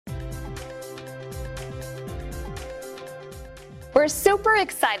We're super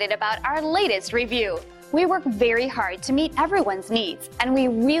excited about our latest review. We work very hard to meet everyone's needs, and we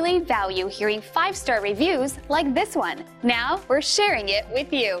really value hearing 5-star reviews like this one. Now we're sharing it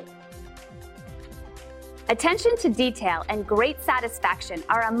with you. Attention to detail and great satisfaction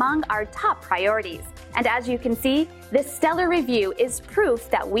are among our top priorities. And as you can see, this stellar review is proof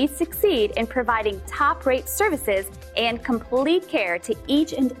that we succeed in providing top-rate services and complete care to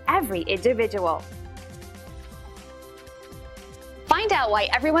each and every individual. Find out why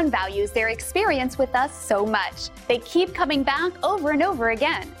everyone values their experience with us so much. They keep coming back over and over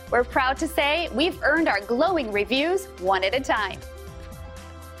again. We're proud to say we've earned our glowing reviews one at a time.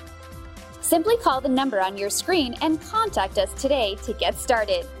 Simply call the number on your screen and contact us today to get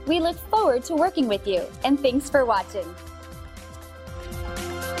started. We look forward to working with you, and thanks for watching.